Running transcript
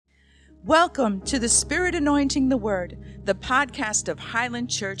Welcome to the Spirit Anointing the Word, the podcast of Highland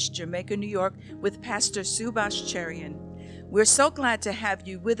Church, Jamaica, New York, with Pastor Subash Cherian. We're so glad to have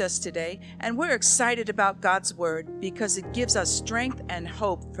you with us today, and we're excited about God's Word because it gives us strength and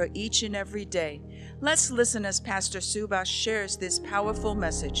hope for each and every day. Let's listen as Pastor Subash shares this powerful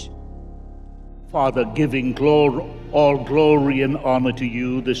message. Father, giving all glory and honor to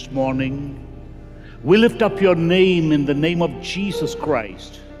you this morning, we lift up your name in the name of Jesus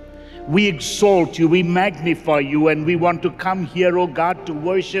Christ. We exalt you, we magnify you, and we want to come here, oh God, to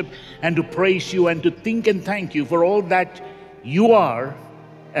worship and to praise you and to think and thank you for all that you are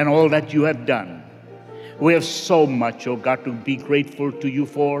and all that you have done. We have so much, oh God, to be grateful to you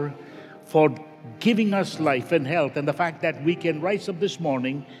for giving us life and health, and the fact that we can rise up this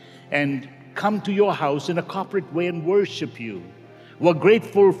morning and come to your house in a corporate way and worship you. We're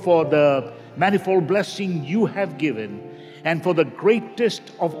grateful for the manifold blessing you have given, and for the greatest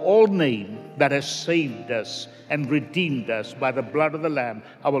of all name that has saved us and redeemed us by the blood of the Lamb,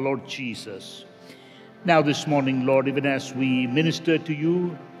 our Lord Jesus. Now this morning, Lord, even as we minister to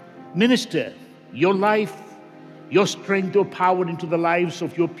you, minister your life, your strength, your power into the lives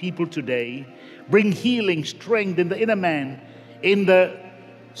of your people today. Bring healing, strength in the inner man, in the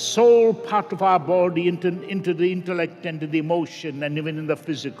soul part of our body, into the intellect and the emotion, and even in the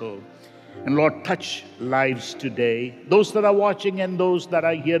physical. And Lord, touch lives today, those that are watching and those that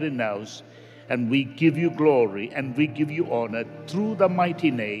are here in house. And we give you glory and we give you honor through the mighty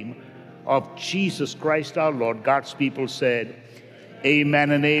name of Jesus Christ our Lord. God's people said,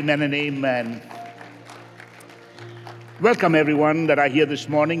 amen and amen and amen. Welcome everyone that are here this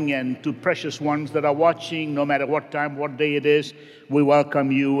morning, and to precious ones that are watching, no matter what time, what day it is, we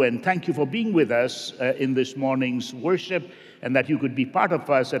welcome you and thank you for being with us in this morning's worship, and that you could be part of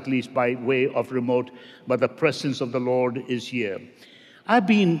us, at least by way of remote, but the presence of the Lord is here. I've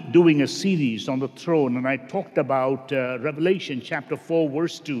been doing a series on the throne, and I talked about Revelation chapter 4,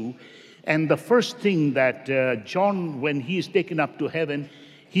 verse 2, and the first thing that John, when he is taken up to heaven,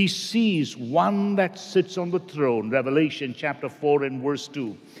 he sees one that sits on the throne, Revelation chapter 4 and verse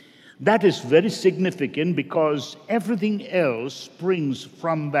 2. That is very significant because everything else springs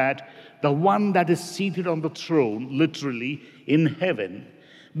from that. The one that is seated on the throne, literally in heaven,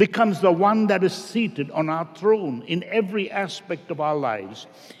 becomes the one that is seated on our throne in every aspect of our lives.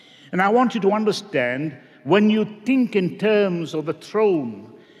 And I want you to understand, when you think in terms of the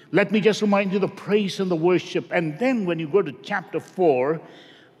throne, let me just remind you the praise and the worship. And then when you go to chapter 4,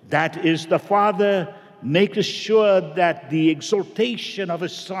 that is the Father makes sure that the exaltation of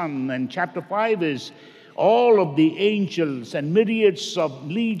his Son. And chapter 5 is all of the angels and myriads of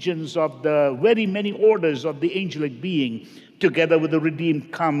legions of the very many orders of the angelic being, together with the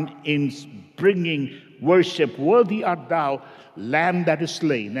redeemed, come in bringing worship. Worthy art thou, Lamb that is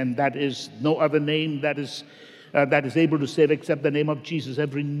slain. And that is no other name that is able to save except the name of Jesus.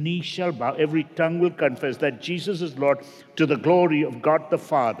 Every knee shall bow, every tongue will confess that Jesus is Lord, to the glory of God the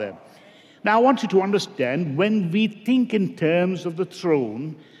Father. Now I want you to understand, when we think in terms of the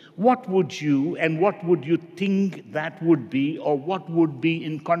throne, what would you think that would be, or what would be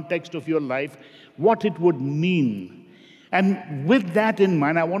in context of your life, what it would mean? And with that in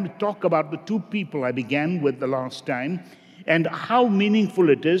mind, I want to talk about the two people I began with the last time, and how meaningful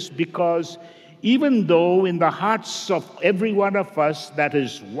it is, because even though in the hearts of every one of us, that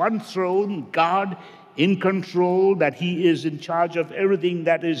is one throne, God in control, that he is in charge of everything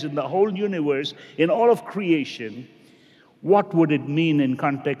that is in the whole universe, in all of creation, what would it mean in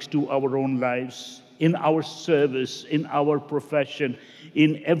context to our own lives, in our service, in our profession,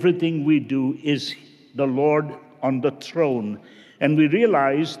 in everything we do? Is the Lord on the throne? And we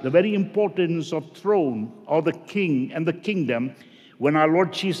realize the very importance of throne, or the king and the kingdom, when our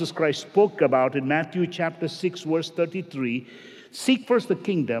Lord Jesus Christ spoke about in Matthew chapter 6, verse 33, seek first the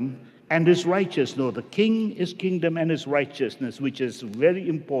kingdom and his righteousness. No, the king, his kingdom, and his righteousness, which is very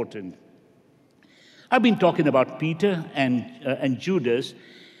important. I've been talking about Peter and Judas,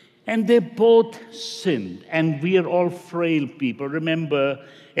 and they both sinned, and we are all frail people. Remember,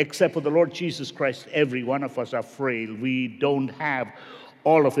 except for the Lord Jesus Christ, every one of us are frail. We don't have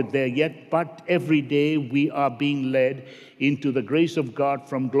all of it there yet, but every day we are being led into the grace of God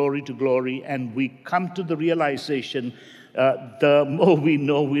from glory to glory, and we come to the realization, the more we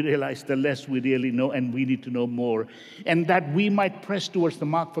know, we realize the less we really know, and we need to know more, and that we might press towards the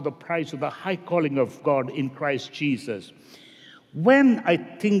mark for the prize of the high calling of God in Christ Jesus. When I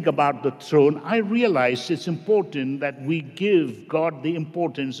think about the throne, I realize it's important that we give God the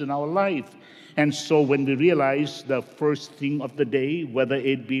importance in our life. And so when we realize the first thing of the day, whether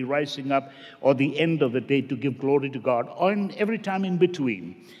it be rising up or the end of the day, to give glory to God, or every time in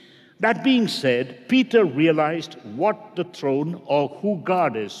between, That being said, Peter realized what the throne or who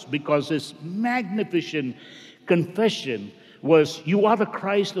God is, because his magnificent confession was, "You are the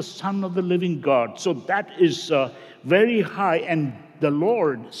Christ, the Son of the living God." So that is very high. And the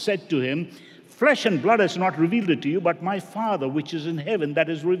Lord said to him, "Flesh and blood has not revealed it to you, but my Father which is in heaven that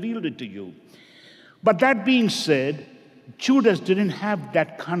has revealed it to you." But that being said, Judas didn't have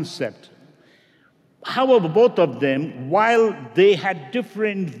that concept. However, both of them, while they had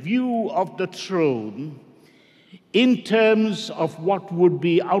different view of the throne, in terms of what would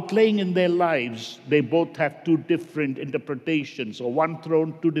be outlaying in their lives, they both have two different interpretations, or one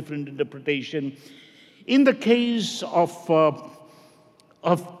throne, two different interpretations. In the case of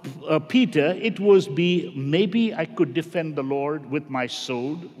Peter, it was maybe I could defend the Lord with my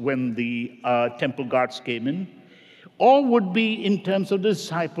sword when the temple guards came in. Or would be in terms of the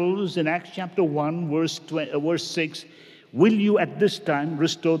disciples in Acts chapter 1, verse 6, "Will you at this time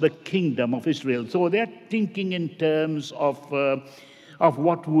restore the kingdom of Israel?" So they're thinking in terms of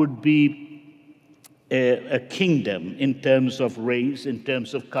what would be a kingdom, in terms of race, in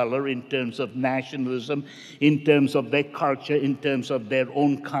terms of color, in terms of nationalism, in terms of their culture, in terms of their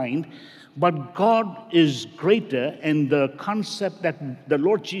own kind. But God is greater, and the concept that the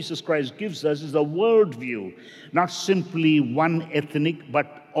Lord Jesus Christ gives us is a worldview, not simply one ethnic,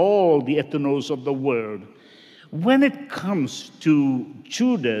 but all the ethnos of the world. When it comes to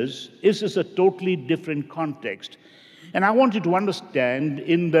Judas, this is a totally different context. And I want you to understand,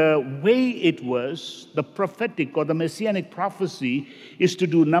 in the way it was, the prophetic or the messianic prophecy is to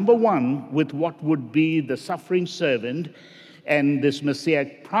do, number one, with what would be the suffering servant and this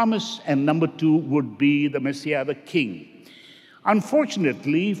messianic promise, and number two would be the Messiah, the king.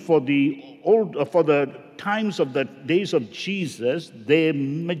 Unfortunately, for the times of the days of Jesus, the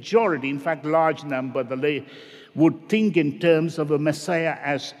majority, in fact, large number, they would think in terms of a Messiah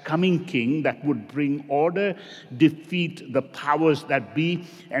as coming king that would bring order, defeat the powers that be,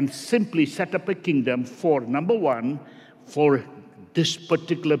 and simply set up a kingdom for, number one, for this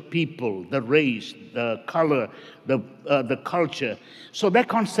particular people, the race, the color, the culture. So that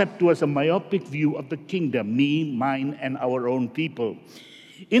concept was a myopic view of the kingdom, me, mine, and our own people.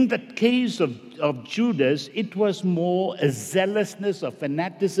 In the case of Judas, it was more a zealousness, a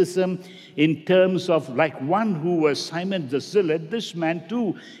fanaticism in terms of like one who was Simon the Zealot. This man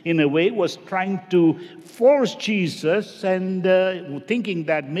too, in a way, was trying to force Jesus and thinking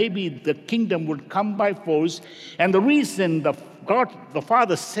that maybe the kingdom would come by force. And the reason God the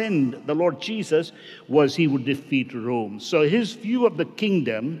Father sent the Lord Jesus was he would defeat Rome. So his view of the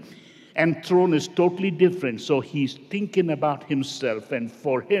kingdom and throne is totally different. So he's thinking about himself, and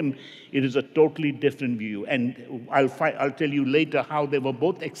for him, it is a totally different view. And I'll tell you later how they were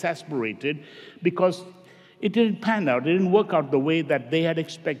both exasperated because it didn't pan out. It didn't work out the way that they had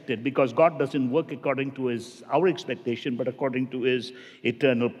expected, because God doesn't work according to our expectation, but according to his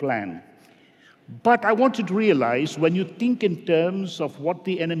eternal plan. But I want you to realize, when you think in terms of what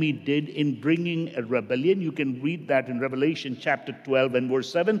the enemy did in bringing a rebellion, you can read that in Revelation chapter 12 and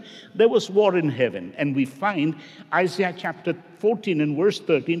verse 7, there was war in heaven. And we find Isaiah chapter 14 and verse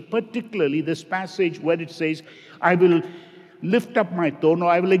 13, particularly this passage where it says, "I will lift up my throne," or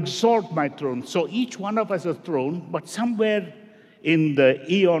 "I will exalt my throne." So each one of us has a throne, but somewhere in the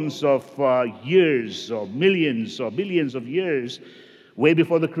eons of years, or millions or billions of years, way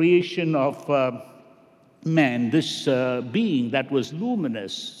before the creation of man, this being that was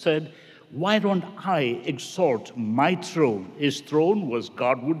luminous said, "Why don't I exalt my throne?" His throne was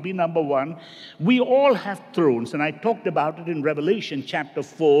God would be number one. We all have thrones, and I talked about it in Revelation chapter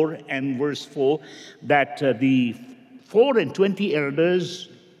 4 and verse 4, that the 24 elders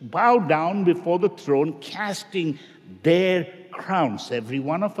bow down before the throne, casting their crowns. Every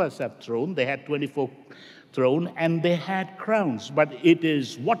one of us have throne. They had 24 throne, and they had crowns. But it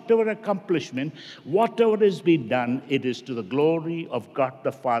is whatever accomplishment, whatever is being done, it is to the glory of God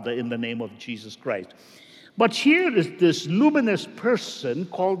the Father in the name of Jesus Christ. But here is this luminous person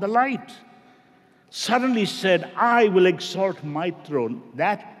called the light, suddenly said, "I will exalt my throne."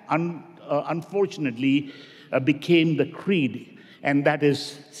 That unfortunately became the creed, and that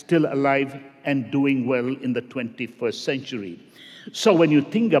is still alive and doing well in the 21st century. So when you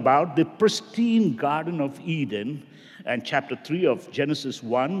think about the pristine Garden of Eden, and chapter 3 of Genesis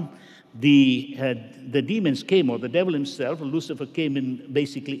 1, the demons came, or the devil himself, Lucifer, came in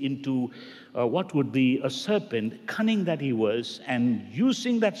basically into what would be a serpent, cunning that he was, and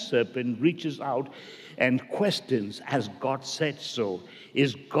using that serpent reaches out and questions, "Has God said so?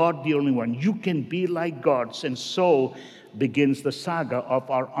 Is God the only one? You can be like gods." And so begins the saga of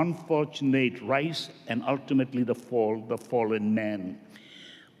our unfortunate rise and ultimately the fall, the fallen man.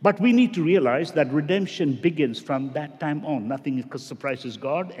 But we need to realize that redemption begins from that time on. Nothing surprises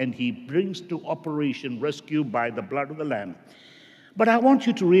God, and he brings to operation rescue by the blood of the Lamb. But I want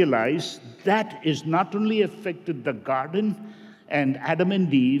you to realize that is not only affected the garden and Adam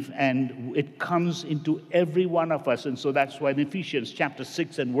and Eve, and it comes into every one of us. And so that's why in Ephesians chapter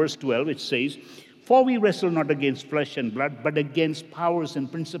 6 and verse 12, it says, "For we wrestle not against flesh and blood, but against powers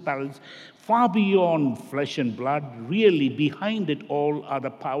and principalities, far beyond flesh and blood. Really, behind it all are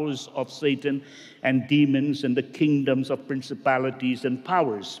the powers of Satan and demons and the kingdoms of principalities and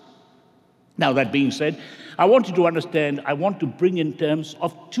powers." Now, that being said, I want you to understand, I want to bring in terms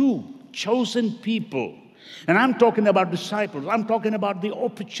of two chosen people. And I'm talking about disciples. I'm talking about the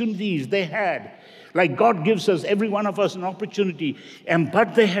opportunities they had. Like God gives us, every one of us, an opportunity.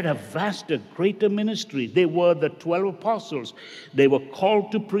 But they had a vaster, greater ministry. They were the 12 apostles. They were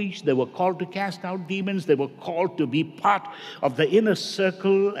called to preach. They were called to cast out demons. They were called to be part of the inner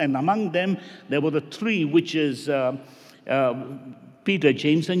circle. And among them, there were the three, which is Peter,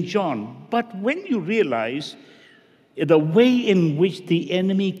 James, and John. But when you realize the way in which the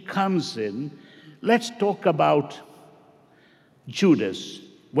enemy comes in, let's talk about Judas.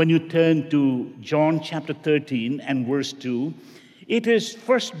 When you turn to John chapter 13 and verse 2, it is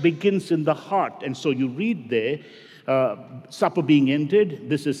first begins in the heart. And so you read there, supper being ended.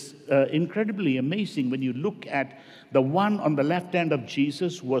 This is incredibly amazing when you look at the one on the left hand of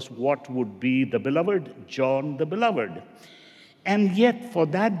Jesus was what would be the beloved, John the beloved. And yet for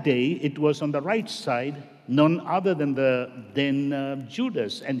that day, it was on the right side, none other than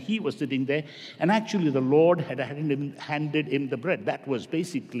Judas, and he was sitting there. And actually, the Lord had handed him the bread. That was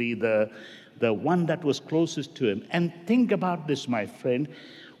basically the one that was closest to him. And think about this, my friend.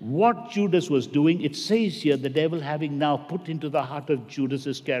 What Judas was doing, it says here, the devil having now put into the heart of Judas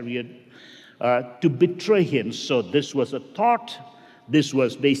Iscariot to betray him. So this was a thought. This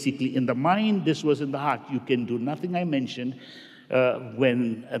was basically in the mind. This was in the heart. You can do nothing I mentioned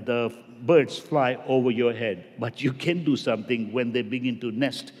when the birds fly over your head, but you can do something when they begin to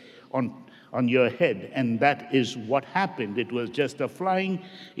nest on your head. And that is what happened. It was just a flying,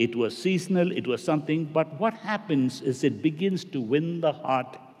 it was seasonal, it was something. But what happens is it begins to win the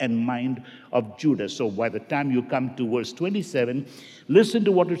heart and mind of Judas. So by the time you come to verse 27, listen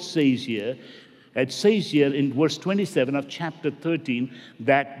to what it says here. It says here in verse 27 of chapter 13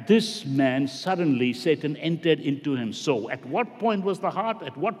 that this man suddenly, Satan entered into him. So at what point was the heart?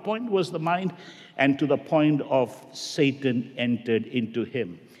 At what point was the mind? And to the point of Satan entered into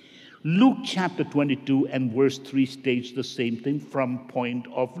him. Luke chapter 22 and verse 3 states the same thing from point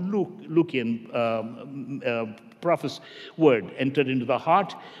of Lucian prophet's word. Entered into the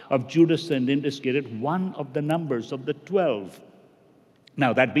heart of Judas and Iscariot, one of the numbers of the 12.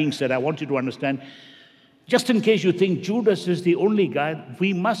 Now, that being said, I want you to understand, just in case you think Judas is the only guy,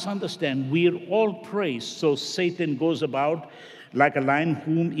 we must understand we are all prey. So Satan goes about like a lion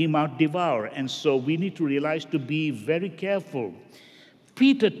whom he might devour. And so we need to realize to be very careful.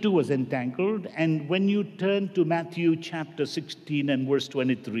 Peter too was entangled, and when you turn to Matthew chapter 16 and verse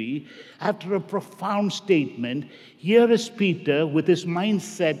 23, after a profound statement, here is Peter with his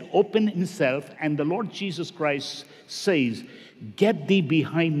mindset open himself, and the Lord Jesus Christ says, "Get thee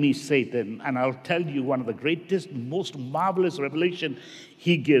behind me, Satan." And I'll tell you one of the greatest, most marvelous revelation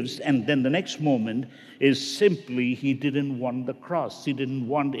he gives. And then the next moment is simply he didn't want the cross. He didn't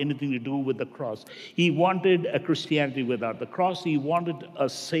want anything to do with the cross. He wanted a Christianity without the cross. He wanted a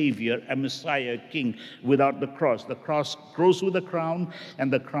Savior, a Messiah, a King without the cross. The cross grows with the crown,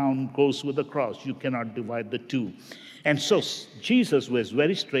 and the crown goes with the cross. You cannot divide the two. And so Jesus was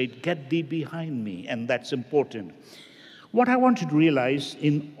very straight, "Get thee behind me," and that's important. What I want you to realize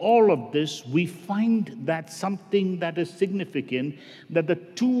in all of this, we find that something that is significant, that the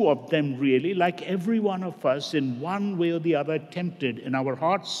two of them really, like every one of us, in one way or the other, tempted in our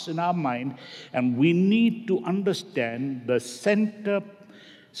hearts, in our mind, and we need to understand the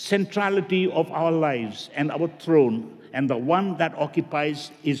centrality of our lives and our throne. And the one that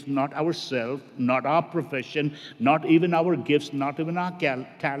occupies is not ourselves, not our profession, not even our gifts, not even our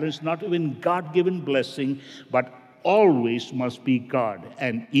talents, not even God-given blessing, but always must be God,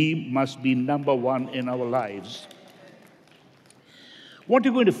 and He must be number one in our lives. What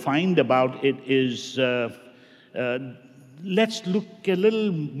you're going to find about it is, let's look a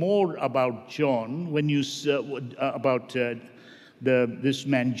little more about John, when you about this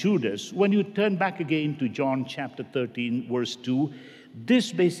man Judas. When you turn back again to John chapter 13, verse 2,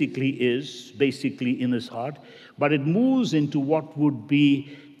 this basically is in his heart, but it moves into what would be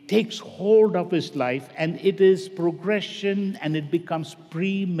takes hold of his life, and it is progression, and it becomes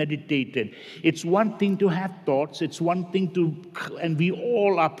premeditated. It's one thing to have thoughts, it's one thing to, and we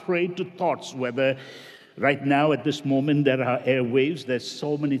all are prey to thoughts, whether right now at this moment there are airwaves, there's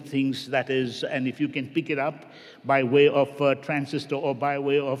so many things that is, and if you can pick it up by way of transistor or by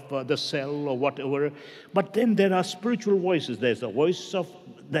way of the cell or whatever. But then there are spiritual voices. There's a voice of,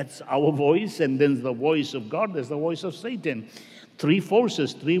 that's our voice, and then the voice of God, there's the voice of Satan. Three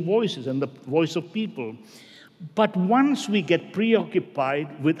forces, three voices, and the voice of people. But once we get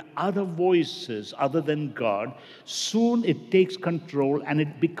preoccupied with other voices other than God, soon it takes control and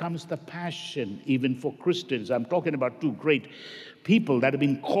it becomes the passion, even for Christians. I'm talking about two great people that have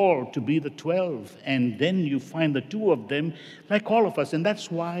been called to be the 12, and then you find the two of them, like all of us. And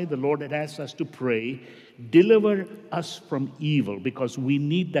that's why the Lord had asked us to pray, deliver us from evil, because we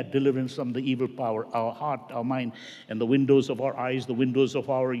need that deliverance from the evil power. Our heart, our mind, and the windows of our eyes, the windows of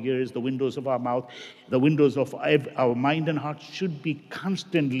our ears, the windows of our mouth, the windows of our mind and heart should be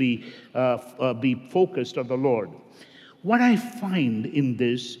constantly be focused on the Lord. What I find in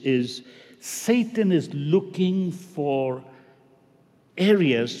this is Satan is looking for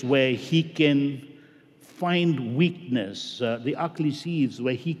areas where he can find weakness, the Achilles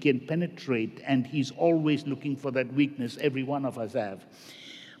where he can penetrate, and he's always looking for that weakness. Every one of us have.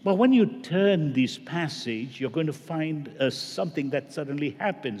 But when you turn this passage, you're going to find something that suddenly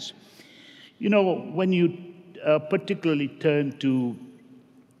happens. You know, when you particularly turn to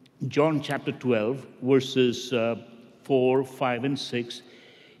John chapter 12, verses 4, 5, and 6,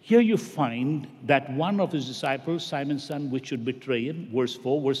 here you find that one of his disciples, Simon's son, which should betray him, verse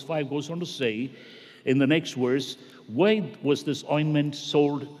 4, verse 5 goes on to say, in the next verse, where was this ointment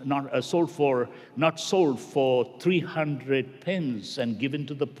sold? Not sold for 300 pence and given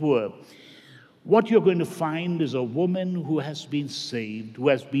to the poor. What you're going to find is a woman who has been saved, who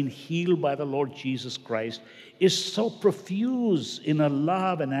has been healed by the Lord Jesus Christ, is so profuse in her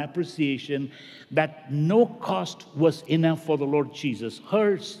love and appreciation that no cost was enough for the Lord Jesus.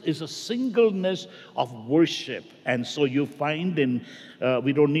 Hers is a singleness of worship. And so you find in,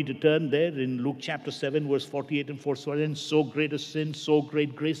 we don't need to turn there, in Luke chapter 7, verse 48 and 47, so great a sin, so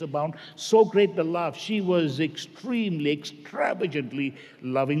great grace abound, so great the love. She was extremely, extravagantly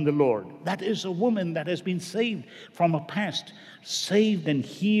loving the Lord. That is a woman that has been saved from a past, saved and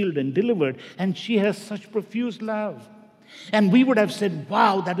healed and delivered, and she has such profuse love. And we would have said,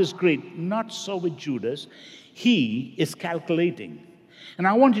 wow, that is great. Not so with Judas. He is calculating. And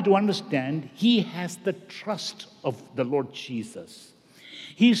I want you to understand, he has the trust of the Lord Jesus.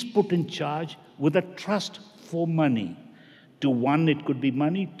 He's put in charge with a trust for money. To one, it could be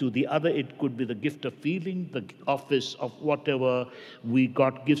money. To the other, it could be the gift of healing, the office of whatever we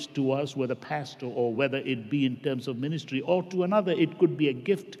got gifts to us, whether pastor or whether it be in terms of ministry. Or to another, it could be a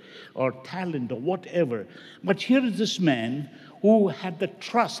gift or talent or whatever. But here is this man who had the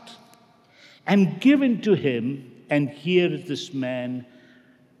trust and given to him. And here is this man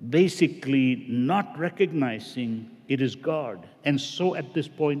basically not recognizing it is God. And so at this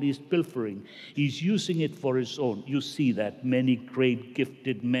point, he's pilfering. He's using it for his own. You see that many great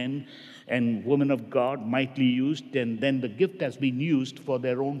gifted men and women of God mightily used, and then the gift has been used for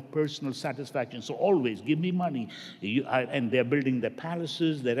their own personal satisfaction. So always, give me money. And they're building their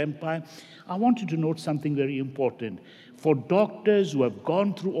palaces, their empire. I want you to note something very important. For doctors who have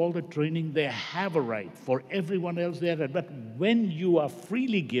gone through all the training, they have a right. For everyone else, they have a right. But when you are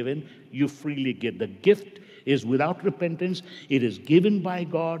freely given, you freely get. The gift is without repentance. It is given by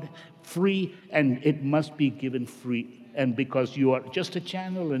God free, and it must be given free. And because you are just a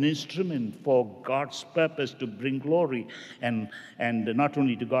channel, an instrument for God's purpose to bring glory, and not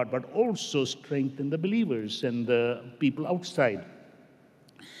only to God, but also strengthen the believers and the people outside.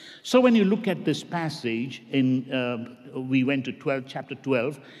 So when you look at this passage, we went to chapter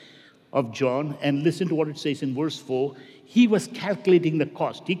 12 of John, and listen to what it says in verse 4. He was calculating the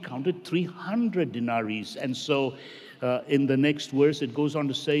cost. He counted 300 denarii. And so in the next verse, it goes on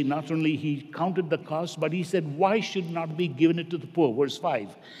to say, not only he counted the cost, but he said, why should not be given it to the poor? Verse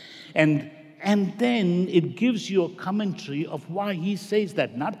 5. And then it gives you a commentary of why he says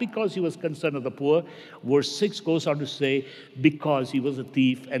that. Not because he was concerned of the poor. Verse 6 goes on to say, because he was a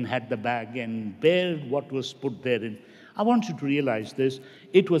thief and had the bag and bared what was put therein. I want you to realize this.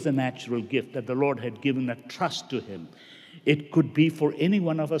 It was a natural gift that the Lord had given a trust to him. It could be for any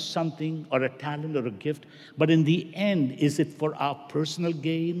one of us something or a talent or a gift, but in the end, is it for our personal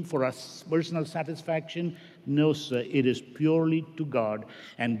gain, for our personal satisfaction? No, sir, it is purely to God.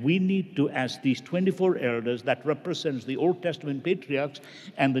 And we need to, as these 24 elders that represents the Old Testament patriarchs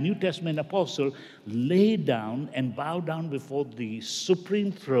and the New Testament apostle, lay down and bow down before the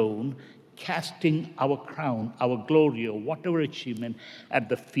supreme throne, casting our crown, our glory, or whatever achievement at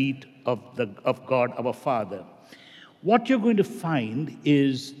the feet of God, our Father. What you're going to find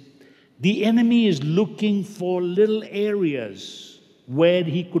is the enemy is looking for little areas where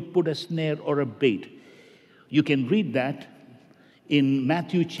he could put a snare or a bait. You can read that in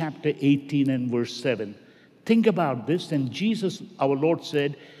Matthew chapter 18 and verse 7. Think about this, and Jesus, our Lord,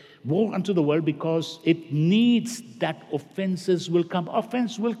 said, woe unto the world, because it needs that offenses will come.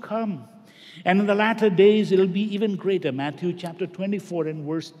 Offense will come. And in the latter days, it'll be even greater. Matthew chapter 24 and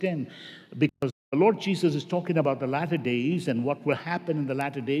verse 10. Because the Lord Jesus is talking about the latter days and what will happen in the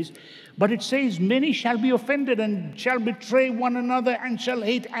latter days. But it says, many shall be offended and shall betray one another and shall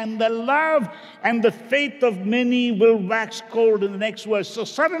hate. And the love and the faith of many will wax cold in the next verse. So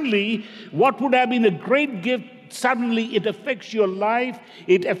suddenly, what would have been a great gift, suddenly it affects your life.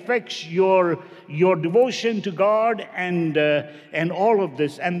 It affects your devotion to God and all of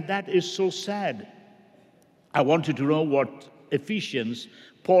this. And that is so sad. I want you to know what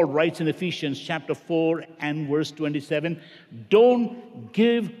Paul writes in Ephesians chapter 4 and verse 27. Don't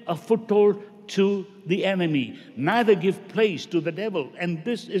give a foothold to the enemy, neither give place to the devil. And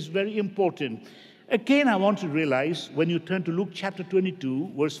this is very important. Again, I want to realize when you turn to Luke chapter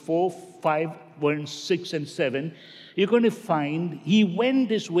 22, verse 4, 5, verse 6 and 7, you're going to find he went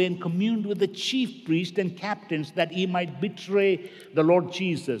this way and communed with the chief priests and captains that he might betray the Lord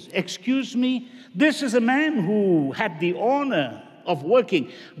Jesus. Excuse me, this is a man who had the honor of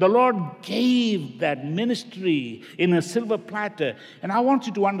working. The Lord gave that ministry in a silver platter. And I want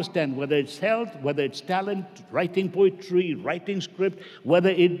you to understand, whether it's health, whether it's talent, writing poetry, writing script,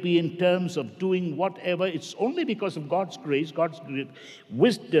 whether it be in terms of doing whatever, it's only because of God's grace, God's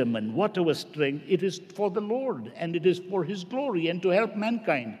wisdom and whatever strength. It is for the Lord and it is for His glory and to help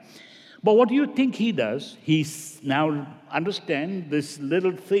mankind. But what do you think he does? Now understand, this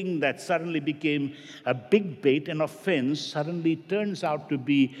little thing that suddenly became a big bait, an offense, suddenly turns out to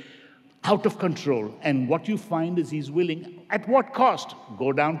be out of control. And what you find is he's willing. At what cost?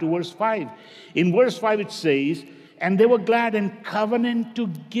 Go down to verse 5. In verse 5 it says, and they were glad and covenant to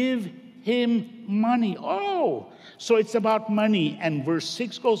give him money. Oh, so it's about money. And verse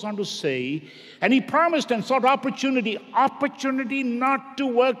 6 goes on to say, and he promised and sought opportunity not to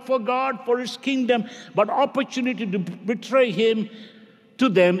work for God, for His kingdom, but opportunity to betray him to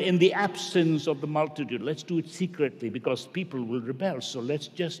them in the absence of the multitude. Let's do it secretly because people will rebel. So let's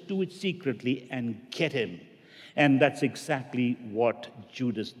just do it secretly and get him. And that's exactly what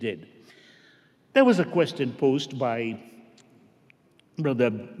Judas did. There was a question posed by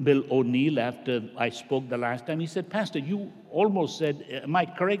Brother Bill O'Neill after I spoke the last time. He said, Pastor, you almost said, am I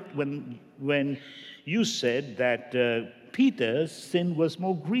correct when you said that Peter's sin was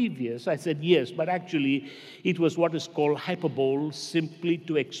more grievous? I said, yes, but actually it was what is called hyperbole, simply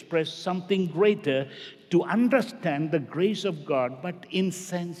to express something greater, to understand the grace of God. But in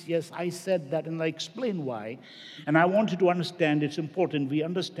sense, yes, I said that and I explained why. And I wanted to understand, it's important we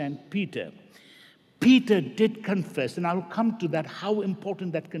understand Peter. Peter did confess, and I'll come to that, how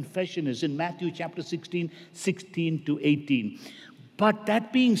important that confession is in Matthew chapter 16 to 18. But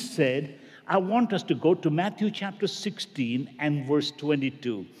that being said, I want us to go to Matthew chapter 16 and verse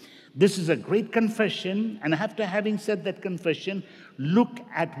 22. This is a great confession, and after having said that confession, look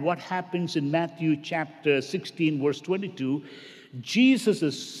at what happens in Matthew chapter 16, verse 22. Jesus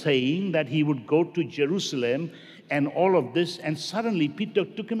is saying that he would go to Jerusalem and all of this, and suddenly Peter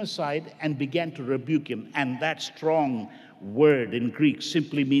took him aside and began to rebuke him. And that strong word in Greek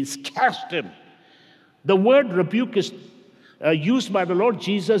simply means cast him. The word rebuke is used by the Lord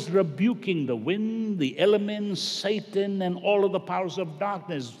Jesus, rebuking the wind, the elements, Satan, and all of the powers of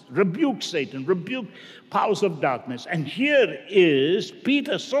darkness. Rebuke Satan, rebuke powers of darkness. And here is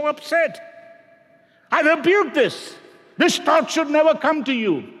Peter so upset. I rebuke this. This thought should never come to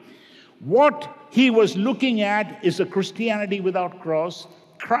you. What he was looking at is a Christianity without cross,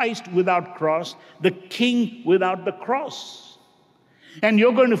 Christ without cross, the King without the cross. And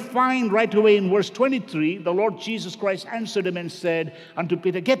you're going to find right away in verse 23, the Lord Jesus Christ answered him and said unto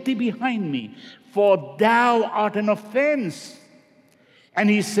Peter, get thee behind me, for thou art an offense. And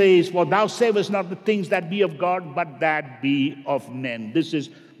he says, for thou savest not the things that be of God, but that be of men. This is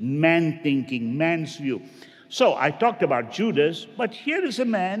man thinking, man's view. So I talked about Judas, but here is a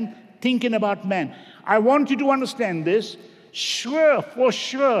man thinking about man. I want you to understand this. Sure, for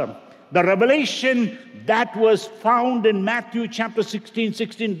sure, the revelation that was found in Matthew chapter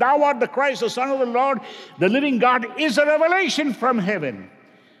 16, thou art the Christ, the Son of the Lord, the living God, is a revelation from heaven.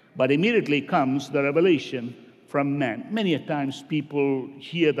 But immediately comes the revelation from man. Many a times people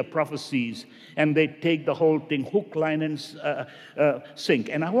hear the prophecies and they take the whole thing hook, line, and sink.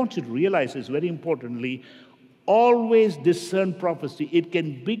 And I want you to realize this very importantly. Always discern prophecy. It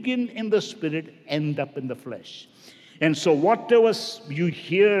can begin in the spirit, end up in the flesh. And so whatever you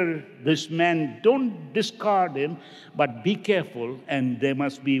hear this man, don't discard him, but be careful. And there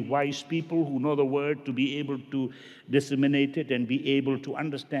must be wise people who know the word to be able to disseminate it and be able to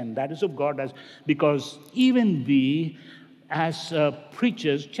understand that is of God. Because even we, as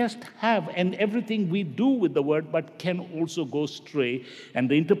preachers, just have, and everything we do with the word, but can also go stray, and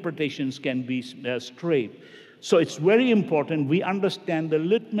the interpretations can be stray. So it's very important we understand the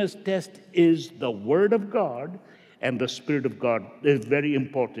litmus test is the word of God, and the Spirit of God is very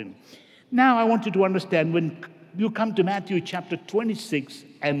important. Now, I want you to understand when you come to Matthew chapter 26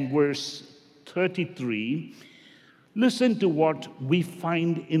 and verse 33, listen to what we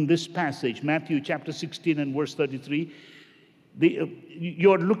find in this passage. Matthew chapter 16 and verse 33.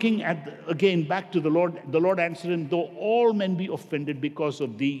 You're looking at, again, back to the Lord. The Lord answered him, though all men be offended because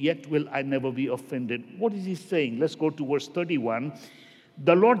of thee, yet will I never be offended. What is he saying? Let's go to verse 31.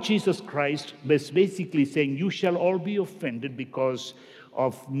 The Lord Jesus Christ was basically saying, you shall all be offended because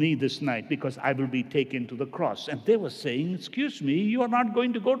of me this night, because I will be taken to the cross. And they were saying, excuse me, you are not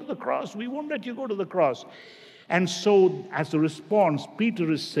going to go to the cross. We won't let you go to the cross. And so as a response,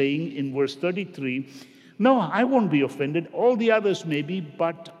 Peter is saying in verse 33, no, I won't be offended. All the others may be,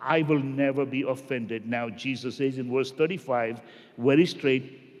 but I will never be offended. Now Jesus says in verse 35, very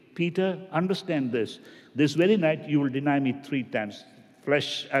straight, Peter, understand this. This very night you will deny me 3 times. The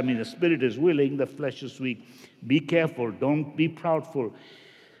spirit is willing, the flesh is weak. Be careful, don't be proudful.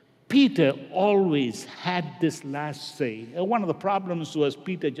 Peter always had this last say. One of the problems was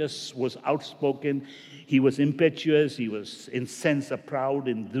Peter just was outspoken. He was impetuous, he was incensed, proud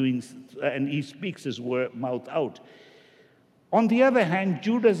in doing, and he speaks his mouth out. On the other hand,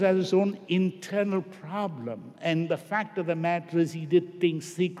 Judas has his own internal problem. And the fact of the matter is he did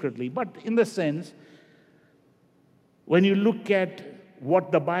things secretly. But in the sense, when you look at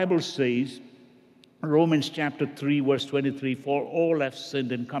what the Bible says, Romans chapter 3, verse 23, for all have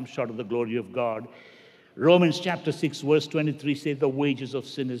sinned and come short of the glory of God. Romans chapter 6, verse 23 says, the wages of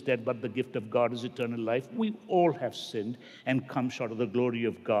sin is death, but the gift of God is eternal life. We all have sinned and come short of the glory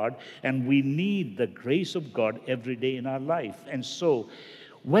of God, and we need the grace of God every day in our life. And so,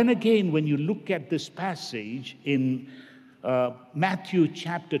 when you look at this passage in Matthew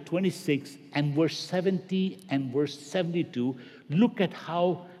chapter 26 and verse 70 and verse 72, look at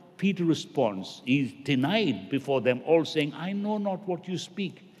how Peter responds. He's denied before them all, saying, I know not what you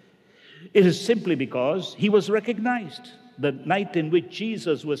speak. It is simply because he was recognized. The night in which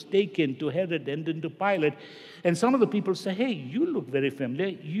Jesus was taken to Herod and into Pilate, and some of the people say, hey, you look very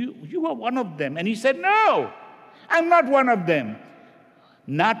familiar. You are one of them. And he said, no, I'm not one of them.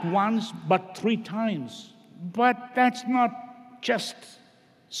 Not once, but 3 times. But that's not just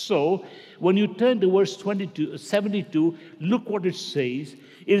so. When you turn to verse 72, look what it says.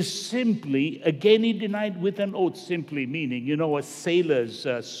 It is simply, again he denied with an oath, simply meaning, a sailor's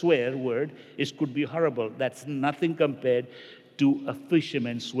swear word, it could be horrible. That's nothing compared to a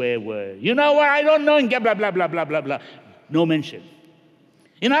fisherman's swear word. You know what, I don't know, and blah, blah, blah, blah, blah, blah. No mention.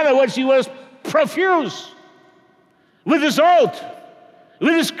 In other words, he was profuse with his oath,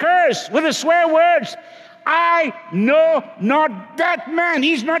 with his curse, with his swear words. I know not that man.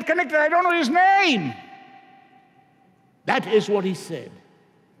 He's not connected. I don't know his name. That is what he said.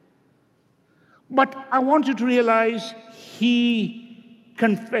 But I want you to realize he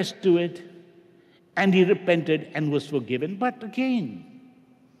confessed to it and he repented and was forgiven. But again,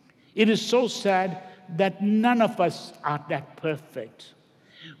 it is so sad that none of us are that perfect.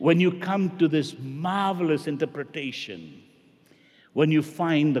 When you come to this marvelous interpretation, when you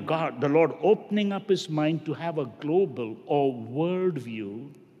find the Lord opening up his mind to have a global or world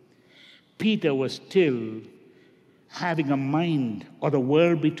view, Peter was still having a mind or the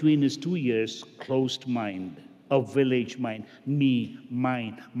world between his 2 ears, closed mind, a village mind, me,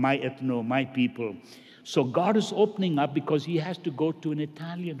 mine, my ethno, my people. So God is opening up because he has to go to an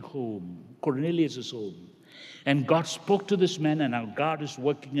Italian home, Cornelius' home. And God spoke to this man, and now God is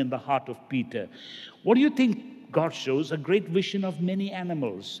working in the heart of Peter. What do you think God shows? A great vision of many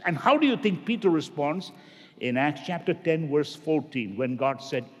animals. And how do you think Peter responds? In Acts chapter 10, verse 14, when God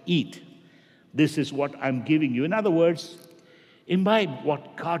said, eat. This is what I'm giving you. In other words, Imbibe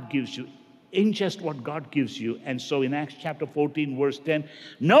what God gives you. Ingest what God gives you. And so in Acts chapter 14, verse 10,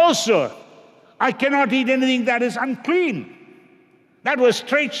 no, sir, I cannot eat anything that is unclean. That was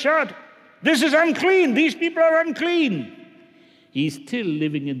straight shot. This is unclean. These people are unclean. He's still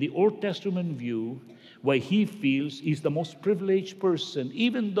living in the Old Testament view where he feels he's the most privileged person,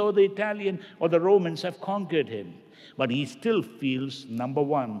 even though the Italian or the Romans have conquered him. But he still feels, number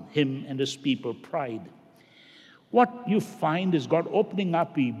one, him and his people, pride. What you find is God opening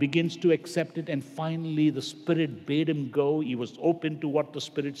up, he begins to accept it, and finally the Spirit bade him go. He was open to what the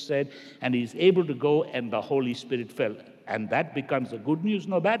Spirit said, and he's able to go, and the Holy Spirit fell. And that becomes a good news,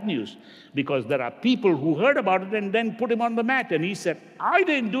 no bad news, because there are people who heard about it and then put him on the mat, and he said, I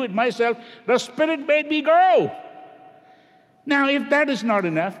didn't do it myself, the Spirit made me go. Now, if that is not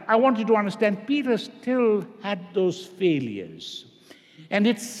enough, I want you to understand Peter still had those failures. And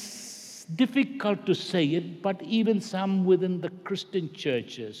it's difficult to say it, but even some within the Christian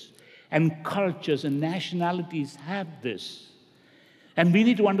churches and cultures and nationalities have this. And we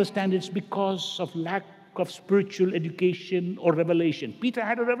need to understand it's because of lack of spiritual education or revelation. Peter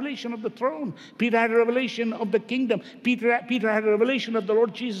had a revelation of the throne. Peter had a revelation of the kingdom. Peter had a revelation of the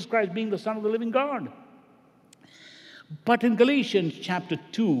Lord Jesus Christ being the Son of the living God. But in Galatians chapter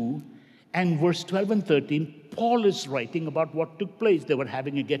 2 and verse 12 and 13, Paul is writing about what took place. They were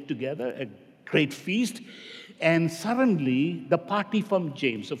having a get-together, a great feast, and suddenly the party from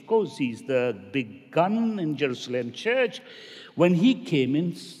James, of course, he's the big gun in Jerusalem church, when he came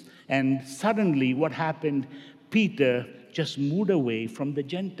in, and suddenly what happened, Peter just moved away from the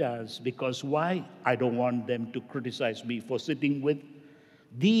Gentiles. Because why? I don't want them to criticize me for sitting with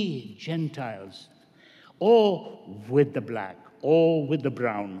the Gentiles, or with the black, or with the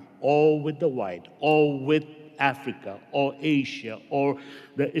brown, or with the white, or with Africa, or Asia, or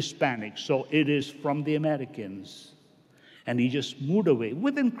the Hispanics. So it is from the Americans. And he just moved away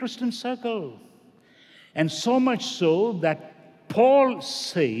within Christian circle. And so much so that Paul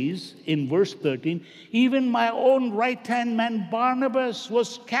says in verse 13, even my own right-hand man Barnabas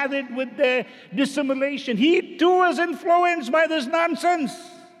was carried with their dissimulation. He too was influenced by this nonsense.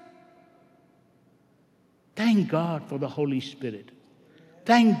 Thank God for the Holy Spirit.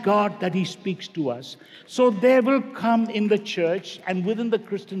 Thank God that he speaks to us. So there will come in the church and within the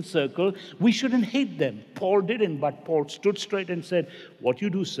Christian circle, we shouldn't hate them. Paul didn't, but Paul stood straight and said, what you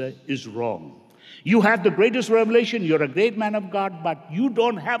do, sir, is wrong. You have the greatest revelation. You're a great man of God, but you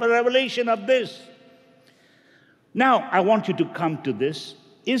don't have a revelation of this. Now, I want you to come to this.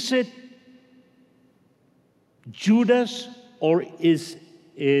 Is it Judas or is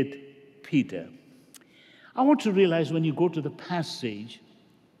it Peter? I want you to realize when you go to the passage,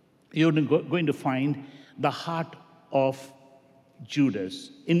 you're going to find the heart of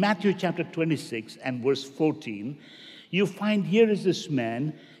Judas. In Matthew chapter 26 and verse 14, you find here is this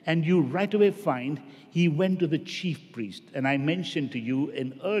man, and you right away find he went to the chief priest. And I mentioned to you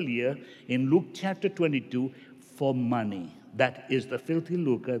earlier in Luke chapter 22, for money. That is the filthy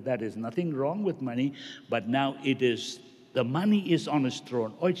lucre. That is nothing wrong with money, but now it is the money is on his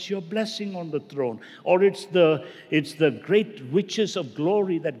throne, or it's your blessing on the throne, or it's the great riches of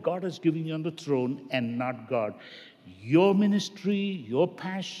glory that God has given you on the throne and not God. Your ministry, your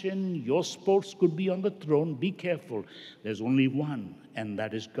passion, your sports could be on the throne. Be careful. There's only one, and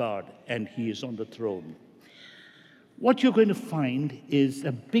that is God, and he is on the throne. What you're going to find is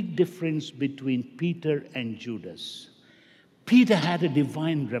a big difference between Peter and Judas. Peter had a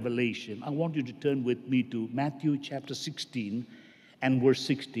divine revelation. I want you to turn with me to Matthew chapter 16 and verse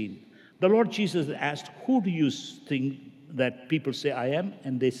 16. The Lord Jesus asked, who do you think that people say I am?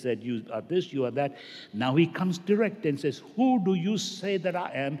 And they said, you are this, you are that. Now he comes direct and says, who do you say that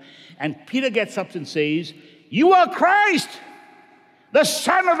I am? And Peter gets up and says, you are Christ, the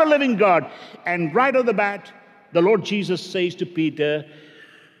Son of the living God. And right off the bat, the Lord Jesus says to Peter,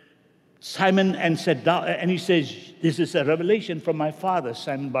 Simon, and said, thou, and he says, this is a revelation from my Father,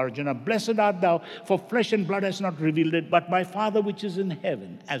 Simon Bar-Jonah. Blessed art thou, for flesh and blood has not revealed it, but my Father which is in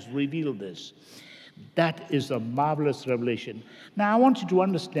heaven has revealed this. That is a marvelous revelation. Now I want you to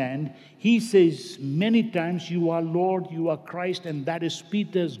understand, he says many times, you are Lord, you are Christ, and that is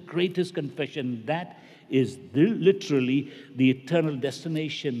Peter's greatest confession. That is literally the eternal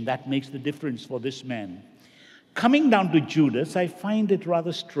destination that makes the difference for this man. Coming down to Judas, I find it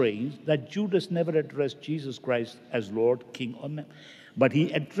rather strange that Judas never addressed Jesus Christ as Lord, King, or man, but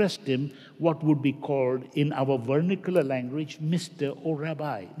he addressed him what would be called in our vernacular language, Mr. or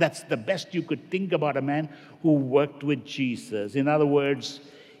Rabbi. That's the best you could think about a man who worked with Jesus. In other words,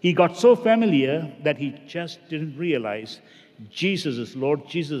 he got so familiar that he just didn't realize Jesus is Lord,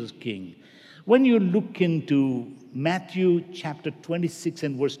 Jesus is King. When you look into Matthew chapter 26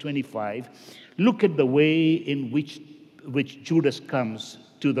 and verse 25, look at the way in which Judas comes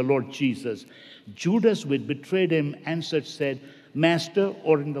to the Lord Jesus. Judas, who had betrayed him, answered, said, Master,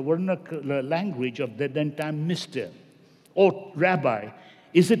 or in the vernacular language of that then time, Mister, or Rabbi,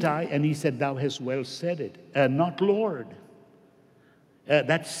 is it I? And he said, Thou hast well said it. Not Lord.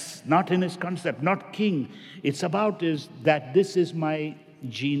 That's not in his concept, not king. It's about is that this is my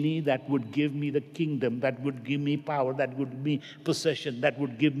genie that would give me the kingdom, that would give me power, that would give me possession, that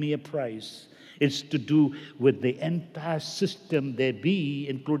would give me a prize. It's to do with the entire system there be,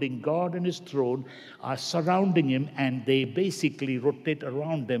 including God and his throne, are surrounding him, and they basically rotate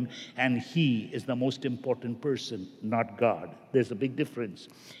around him, and he is the most important person, not God. There's a big difference.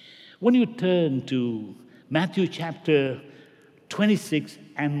 When you turn to Matthew chapter 26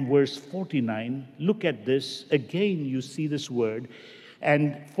 and verse 49, look at this. Again, you see this word.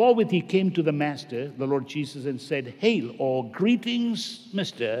 And forthwith he came to the master, the Lord Jesus, and said, Hail, or greetings,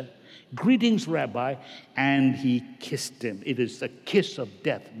 mister, greetings, Rabbi. And he kissed him. It is a kiss of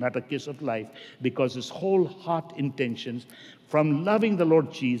death, not a kiss of life, because his whole heart intentions from loving the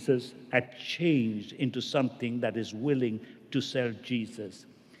Lord Jesus had changed into something that is willing to sell Jesus.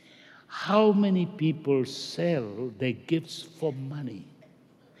 How many people sell their gifts for money?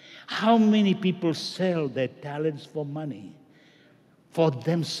 How many people sell their talents for money? For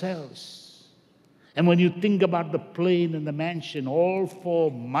themselves. And when you think about the plane and the mansion, all for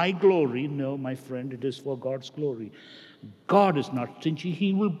my glory, no, my friend, it is for God's glory. God is not stingy.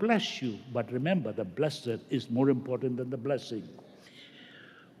 He will bless you. But remember, the blessed is more important than the blessing.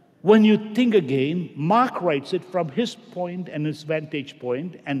 When you think again, Mark writes it from his point and his vantage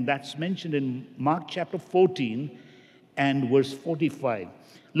point, and that's mentioned in Mark chapter 14 and verse 45.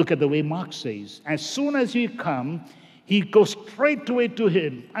 Look at the way Mark says, as soon as you come, he goes straightway to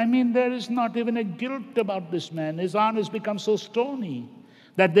him. I mean, there is not even a guilt about this man. His heart has become so stony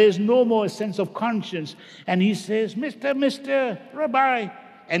that there's no more sense of conscience. And he says, Mister, Rabbi,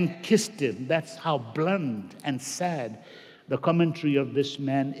 and kissed him. That's how blunt and sad the commentary of this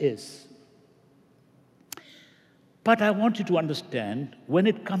man is. But I want you to understand, when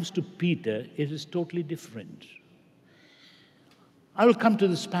it comes to Peter, it is totally different. I will come to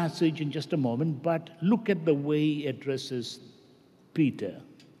this passage in just a moment, but look at the way he addresses Peter.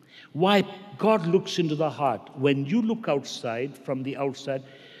 Why God looks into the heart. When you look outside, from the outside,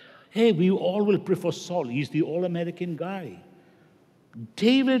 hey, we all will prefer Saul. He's the all-American guy.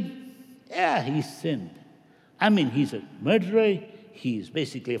 David, yeah, he sinned. I mean, he's a murderer. He's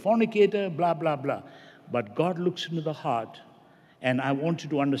basically a fornicator, blah, blah, blah. But God looks into the heart, and I want you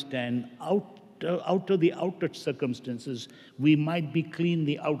to understand, out of the outer circumstances, we might be clean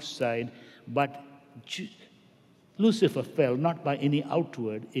the outside, but Lucifer fell not by any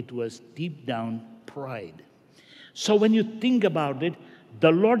outward, it was deep down pride. So when you think about it,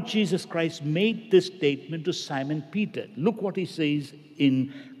 the Lord Jesus Christ made this statement to Simon Peter. Look what he says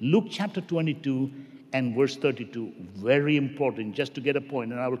in Luke chapter 22 and verse 32. Very important, just to get a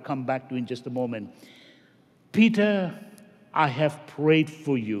point, and I will come back to it in just a moment. Peter, I have prayed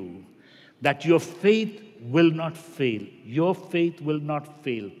for you, that your faith will not fail. Your faith will not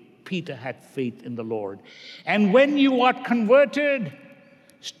fail. Peter had faith in the Lord. And when you are converted,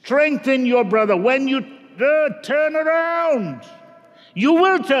 strengthen your brother. When you turn around, you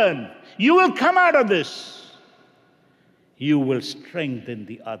will turn. You will come out of this. You will strengthen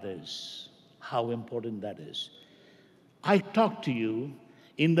the others. How important that is. I talk to you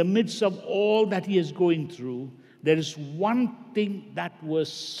in the midst of all that he is going through. There is one thing that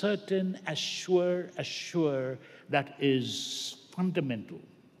was certain, as sure, that is fundamental.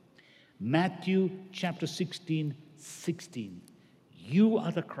 Matthew chapter 16. You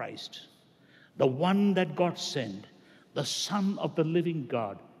are the Christ, the one that God sent, the Son of the living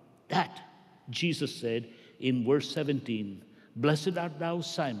God. That, Jesus said in verse 17, Blessed art thou,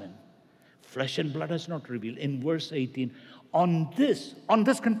 Simon. Flesh and blood has not revealed. In verse 18, on this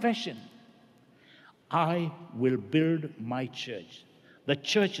confession, I will build my church. The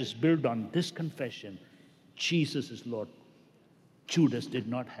church is built on this confession. Jesus is Lord. Judas did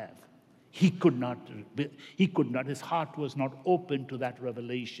not have. He could not. His heart was not open to that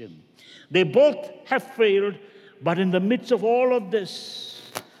revelation. They both have failed, but in the midst of all of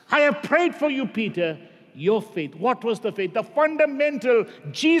this, I have prayed for you, Peter. Your faith. What was the faith? The fundamental,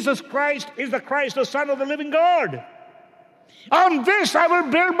 Jesus Christ is the Christ, the Son of the living God. On this I will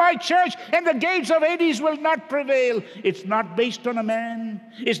build my church, and the gates of Hades will not prevail. It's not based on a man.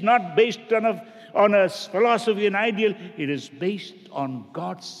 It's not based on a philosophy, an ideal. It is based on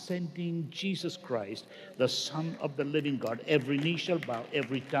God sending Jesus Christ, the Son of the living God. Every knee shall bow,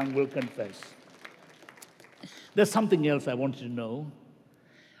 every tongue will confess. There's something else I want you to know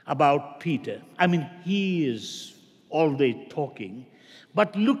about Peter. I mean, he is all day talking,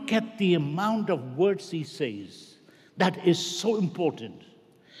 but look at the amount of words he says. That is so important.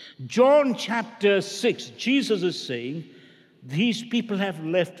 John chapter 6, Jesus is saying, these people have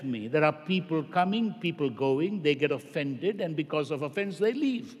left me. There are people coming, people going, they get offended, and because of offense, they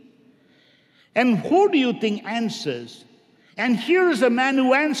leave. And who do you think answers? And here is a man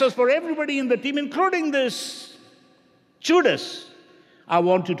who answers for everybody in the team, including this Judas. I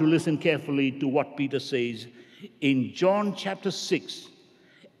want you to listen carefully to what Peter says in John chapter 6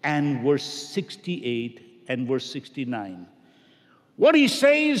 and verse 68 and verse 69. What he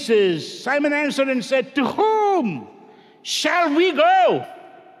says is, Simon answered and said, to whom shall we go?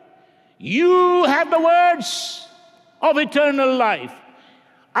 You have the words of eternal life.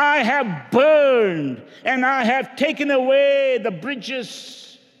 I have burned and I have taken away the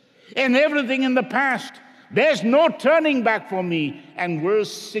bridges and everything in the past. There's no turning back for me. And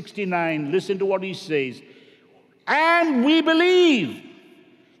verse 69, listen to what he says. And we believe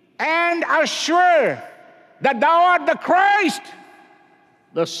and are sure that thou art the Christ,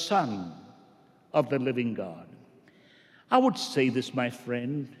 the Son of the living God. I would say this, my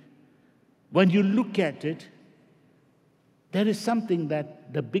friend, when you look at it, there is something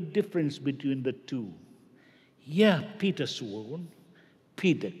that the big difference between the two. Yeah, Peter swore,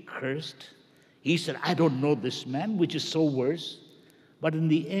 Peter cursed. He said, I don't know this man, which is so worse. But in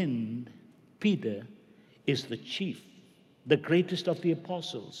the end, Peter is the chief, the greatest of the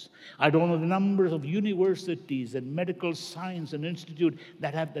apostles. I don't know the numbers of universities and medical science and institute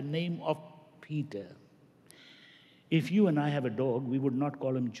that have the name of Peter. If you and I have a dog, we would not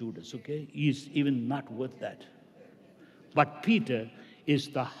call him Judas, okay? He's even not worth that. But Peter is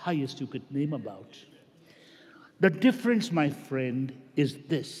the highest you could name about. The difference, my friend, is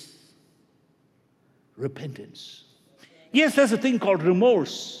this: repentance. Yes, there's a thing called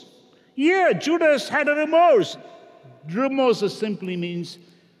remorse. Yeah, Judas had a remorse. Remorse simply means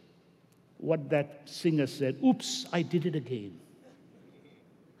what that singer said, oops, I did it again.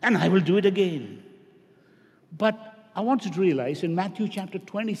 And I will do it again. But I want you to realize in Matthew chapter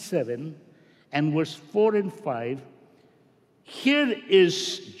 27 and verse 4 and 5, here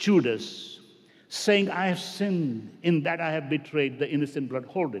is Judas saying, I have sinned in that I have betrayed the innocent blood.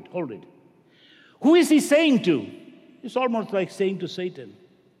 Hold it, hold it. Who is he saying to? It's almost like saying to Satan.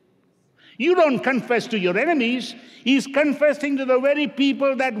 You don't confess to your enemies. He's confessing to the very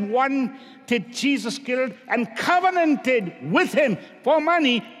people that wanted Jesus killed and covenanted with him for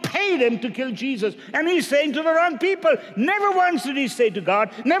money, paid him to kill Jesus. And he's saying to the wrong people. Never once did he say to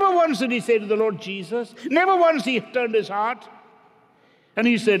God, never once did he say to the Lord Jesus, never once he turned his heart. And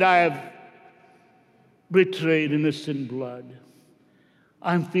he said, I have betrayed innocent blood.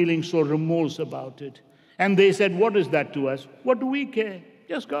 I'm feeling so remorse about it. And they said, what is that to us? What do we care?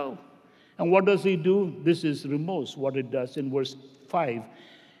 Just go. And what does he do? This is remorse, what it does. In verse 5,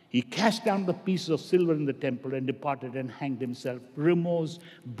 he cast down the pieces of silver in the temple and departed and hanged himself. Remorse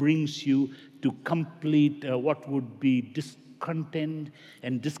brings you to complete what would be discontent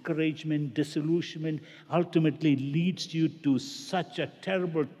and discouragement, disillusionment, ultimately leads you to such a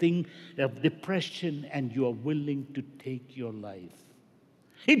terrible thing of depression, and you are willing to take your life.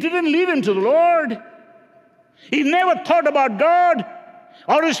 He didn't lead him to the Lord. He never thought about God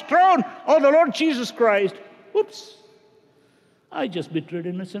or his throne or the Lord Jesus Christ. Oops, I just betrayed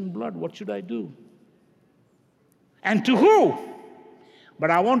innocent blood. What should I do? And to who? But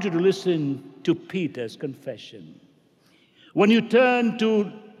I want you to listen to Peter's confession. When you turn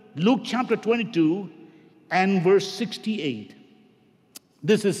to Luke chapter 22 and verse 68,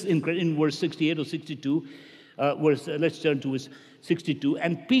 this is in verse 68 or 62. Let's turn to verse 62.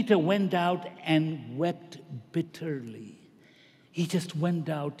 And Peter went out and wept bitterly. He just went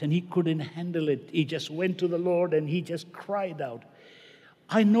out and he couldn't handle it. He just went to the Lord and he just cried out.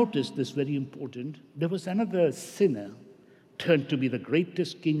 I noticed this very important. There was another sinner turned to be the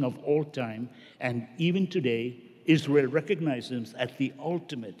greatest king of all time. And even today, Israel recognizes him as the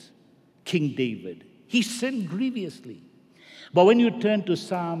ultimate King David. He sinned grievously. But when you turn to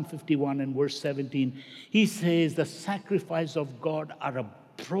Psalm 51 and verse 17, he says the sacrifice of God are a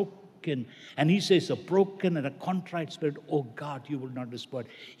broken, and he says a broken and a contrite spirit, oh God, you will not despise.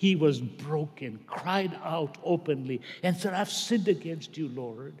 He was broken, cried out openly, and said, I've sinned against you,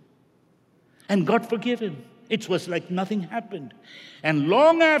 Lord. And God forgave him. It was like nothing happened. And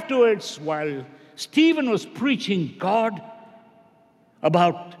long afterwards, while Stephen was preaching God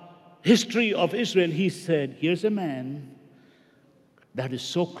about history of Israel, he said, here's a man that is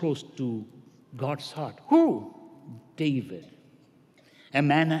so close to God's heart. Who? David. a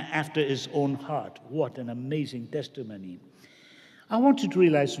man after his own heart. What an amazing testimony. I want you to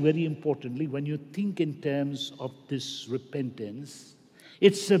realize very importantly, when you think in terms of this repentance,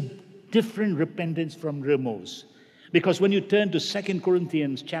 it's a different repentance from remorse. Because when you turn to 2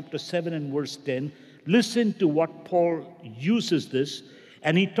 Corinthians chapter 7 and verse 10, listen to what Paul uses this,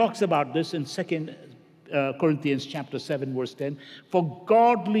 and he talks about this in 2 Corinthians chapter 7 verse 10. For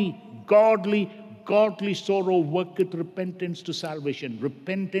godly sorrow worketh repentance to salvation.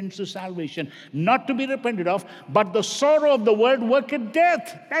 Repentance to salvation, not to be repented of, but the sorrow of the world worketh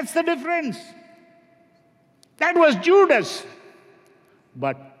death. That's the difference. That was Judas.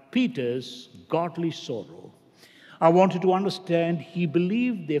 But Peter's godly sorrow, I want you to understand, he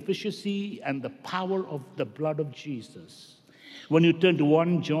believed the efficacy and the power of the blood of Jesus. When you turn to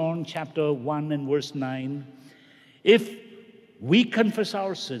 1 John chapter 1 and verse 9, if we confess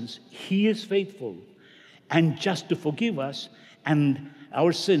our sins, he is faithful and just to forgive us and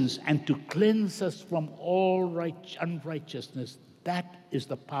our sins and to cleanse us from all unrighteousness. That is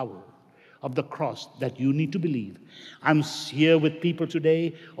the power of the cross that you need to believe. I'm here with people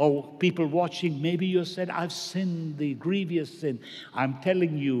today, or people watching. Maybe you said, I've sinned the grievous sin. I'm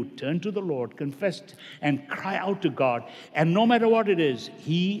telling you, turn to the Lord, confess and cry out to God. And no matter what it is,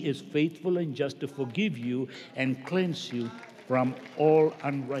 he is faithful and just to forgive you and cleanse you from all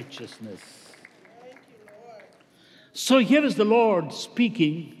unrighteousness. So here is the Lord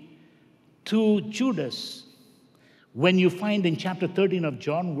speaking to Judas. When you find in chapter 13 of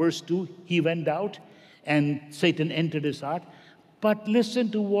John, verse 2, he went out and Satan entered his heart. But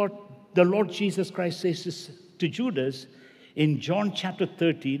listen to what the Lord Jesus Christ says to Judas in John chapter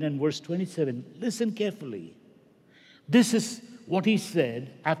 13 and verse 27. Listen carefully. This is what he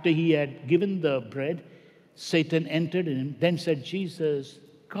said after he had given the bread. Satan entered in him, then said, Jesus,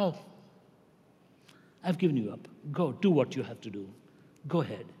 go. I've given you up. Go, do what you have to do. Go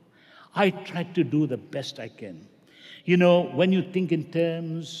ahead. I tried to do the best I can. You know, when you think in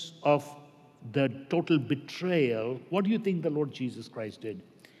terms of the total betrayal, what do you think the Lord Jesus Christ did?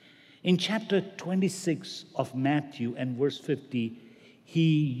 In chapter 26 of Matthew and verse 50,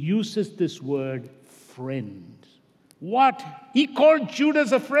 he uses this word, friend. What? He called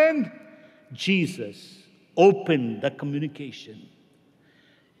Judas a friend? Jesus opened the communication.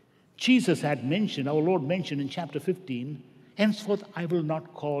 Jesus had mentioned, our Lord mentioned in chapter 15, henceforth I will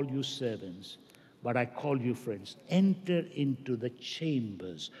not call you servants, but I call you friends. Enter into the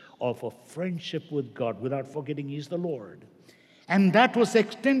chambers of a friendship with God without forgetting He is the Lord. And that was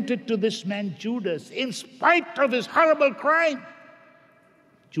extended to this man Judas. In spite of his horrible crime,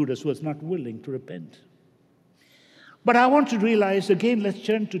 Judas was not willing to repent. But I want to realize, again, let's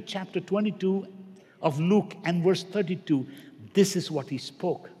turn to chapter 22 of Luke and verse 32. This is what he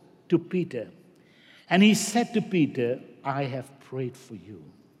spoke to Peter. And he said to Peter, I have prayed for you.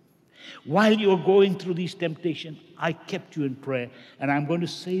 While you're going through these temptations, I kept you in prayer. And I'm going to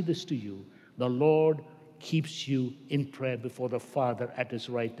say this to you. The Lord keeps you in prayer before the Father at His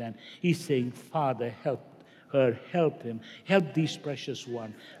right hand. He's saying, Father, help her, help him, help these precious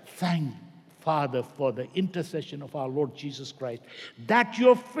ones. Thank Father for the intercession of our Lord Jesus Christ, that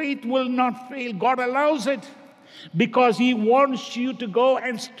your faith will not fail. God allows it because He wants you to go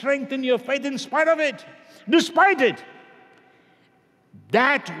and strengthen your faith in spite of it, despite it.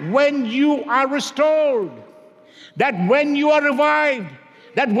 That when you are restored, that when you are revived,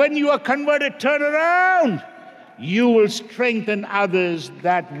 that when you are converted, turn around, you will strengthen others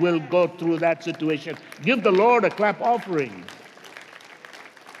that will go through that situation. Give the Lord a clap offering.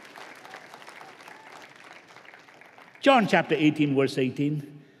 John chapter 18, verse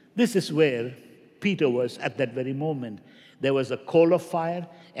 18. This is where Peter was at that very moment. There was a coal of fire,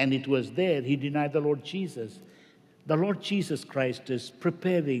 and it was there. He denied the Lord Jesus. The Lord Jesus Christ is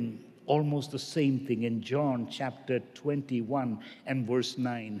preparing almost the same thing in John chapter 21 and verse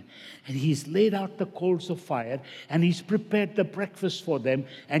 9. And He's laid out the coals of fire, and He's prepared the breakfast for them,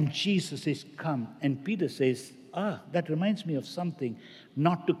 and Jesus says, come. And Peter says, that reminds me of something,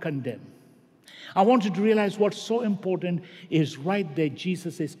 not to condemn. I want you to realize what's so important is right there.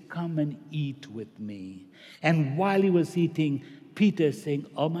 Jesus says, come and eat with me. And while He was eating, Peter is saying,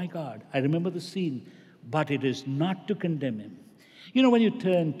 oh my God, I remember the scene, but it is not to condemn him. You know, when you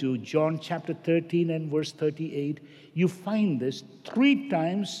turn to John chapter 13 and verse 38, you find this 3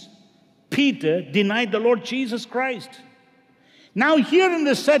 times Peter denied the Lord Jesus Christ. Now here in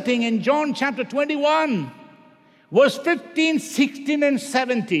the setting in John chapter 21, verse 15, 16, and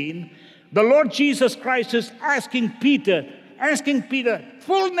 17, the Lord Jesus Christ is asking Peter,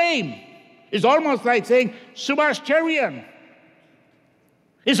 full name. It's almost like saying, Subash, Cherian.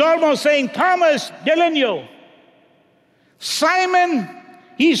 It's almost saying, Thomas, Delanio. Simon,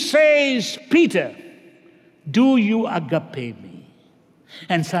 he says, Peter, do you agape me?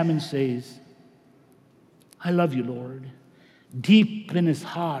 And Simon says, I love you, Lord. Deep in his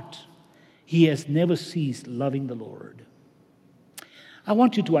heart, he has never ceased loving the Lord. I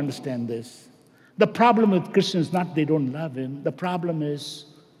want you to understand this. The problem with Christians is not they don't love him. The problem is,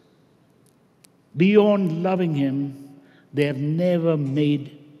 beyond loving him, they have never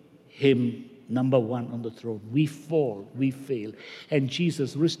made him number one on the throne. We fall, we fail. And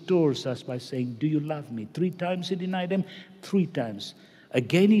Jesus restores us by saying, do you love me? 3 times he denied him, 3 times.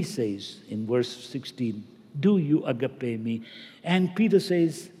 Again he says in verse 16, do you agape me? And Peter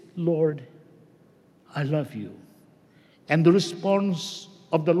says, Lord, I love you. And the response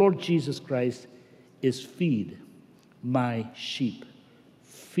of the Lord Jesus Christ is, feed my sheep,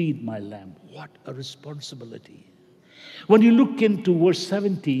 feed my lamb. What a responsibility. When you look into verse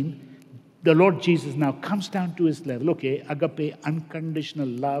 17, the Lord Jesus now comes down to his level. Okay, agape, unconditional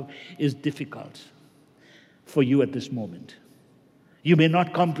love, is difficult for you at this moment. You may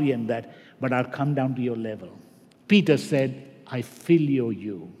not comprehend that, but I'll come down to your level. Peter said, I filio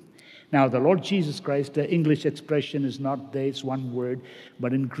you. Now, the Lord Jesus Christ, the English expression is not there, it's one word,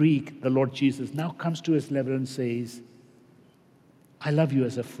 but in Greek, the Lord Jesus now comes to his level and says, I love you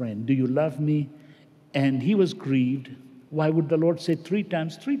as a friend. Do you love me? And he was grieved. Why would the Lord say 3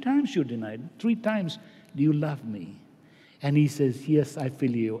 times? 3 times you denied. 3 times, do you love me? And he says, yes, I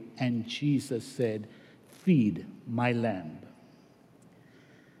feel you. And Jesus said, feed my lamb.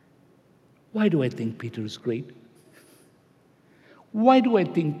 Why do I think Peter is great? Why do I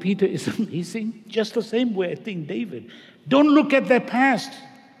think Peter is amazing? Just the same way I think David. Don't look at their past.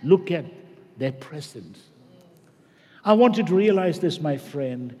 Look at their present. I want you to realize this, my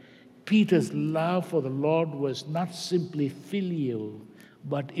friend. Peter's love for the Lord was not simply filial,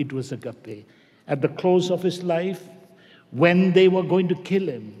 but it was agape. At the close of his life, when they were going to kill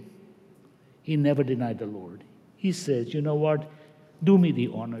him, he never denied the Lord. He says, you know what? Do me the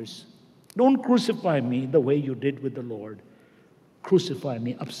honors. Don't crucify me the way you did with the Lord. Crucify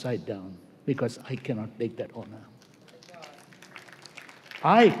me upside down, because I cannot take that honor.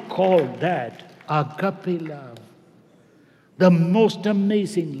 I call that agape love. The most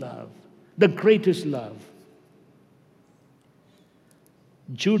amazing love, the greatest love.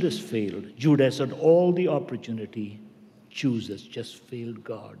 Judas failed. Judas had all the opportunity. Judas just failed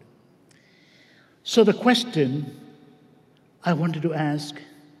God. So the question I wanted to ask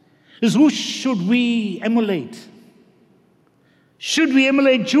is, who should we emulate? Should we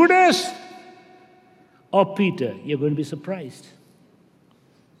emulate Judas or Peter? You're going to be surprised.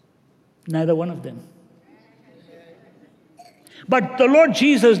 Neither one of them. But the Lord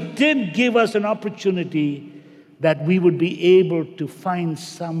Jesus did give us an opportunity that we would be able to find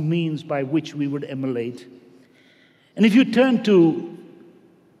some means by which we would emulate. And if you turn to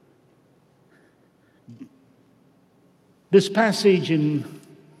this passage in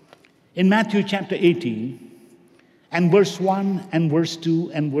Matthew chapter 18, and verse 1 and verse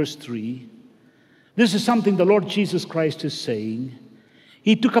 2 and verse 3, this is something the Lord Jesus Christ is saying.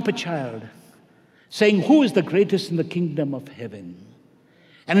 He took up a child, saying, who is the greatest in the kingdom of heaven?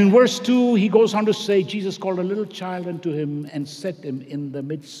 And in verse 2, he goes on to say, Jesus called a little child unto him and set him in the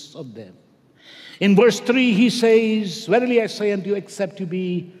midst of them. In verse 3, he says, verily I say unto you, except you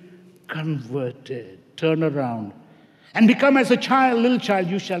be converted, turn around, and become as a child, little child,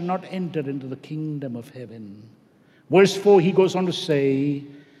 you shall not enter into the kingdom of heaven. Verse 4, he goes on to say,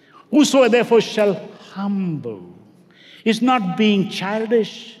 whosoever therefore shall humble, is not being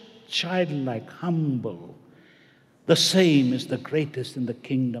childish, childlike, humble. The same is the greatest in the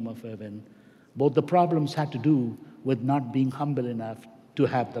kingdom of heaven. Both the problems had to do with not being humble enough to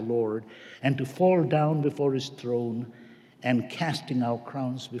have the Lord and to fall down before his throne and casting our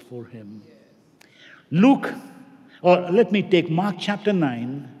crowns before him. Let me take Mark chapter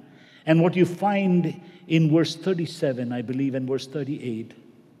 9, and what you find in verse 37, I believe, and verse 38.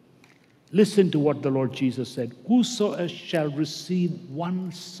 Listen to what the Lord Jesus said. Whosoever shall receive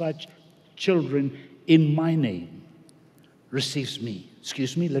one such children in my name receives me.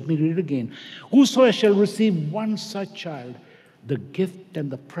 Excuse me, let me read it again. Whosoever shall receive one such child, the gift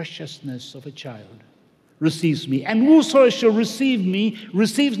and the preciousness of a child, receives me. And whosoever shall receive me,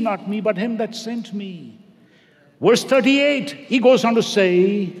 receives not me, but him that sent me. Verse 38, he goes on to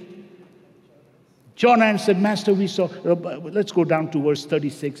say, John answered, Master, we saw. Let's go down to verse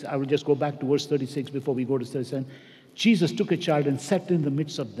 36. I will just go back to verse 36 before we go to 37. Jesus took a child and sat in the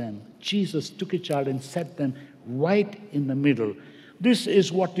midst of them. Jesus took a child and sat them right in the middle. This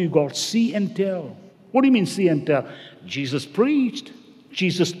is what you got, see and tell. What do you mean see and tell? Jesus preached,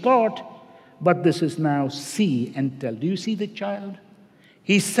 Jesus taught, but this is now see and tell. Do you see the child?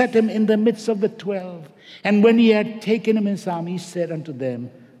 He set him in the midst of the 12. And when he had taken him in his arm, he said unto them,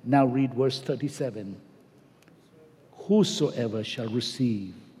 now read verse 37. Whosoever shall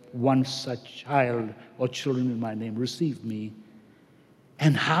receive one such child or children in my name, receive me.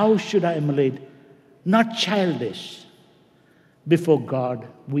 And how should I emulate? Not childish. Before God,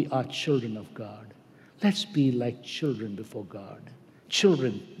 we are children of God. Let's be like children before God.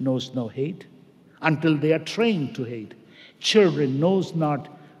 Children knows no hate until they are trained to hate. Children knows not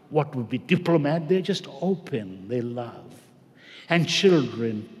what would be diplomat. They're just open. They love. And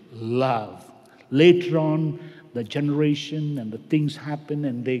children love. Later on, the generation and the things happen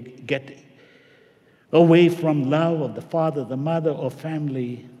and they get away from love of the father, the mother, or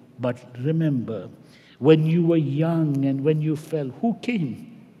family. But remember, when you were young and when you fell, who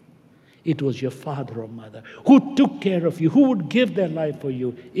came? It was your father or mother. Who took care of you? Who would give their life for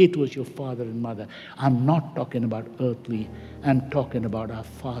you? It was your father and mother. I'm not talking about earthly. I'm talking about our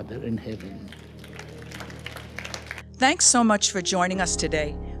Father in heaven. Thanks so much for joining us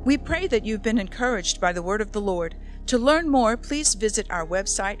today. We pray that you've been encouraged by the word of the Lord. To learn more, please visit our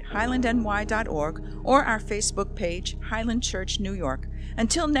website, highlandny.org, or our Facebook page, Highland Church New York.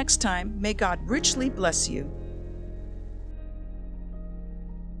 Until next time, may God richly bless you.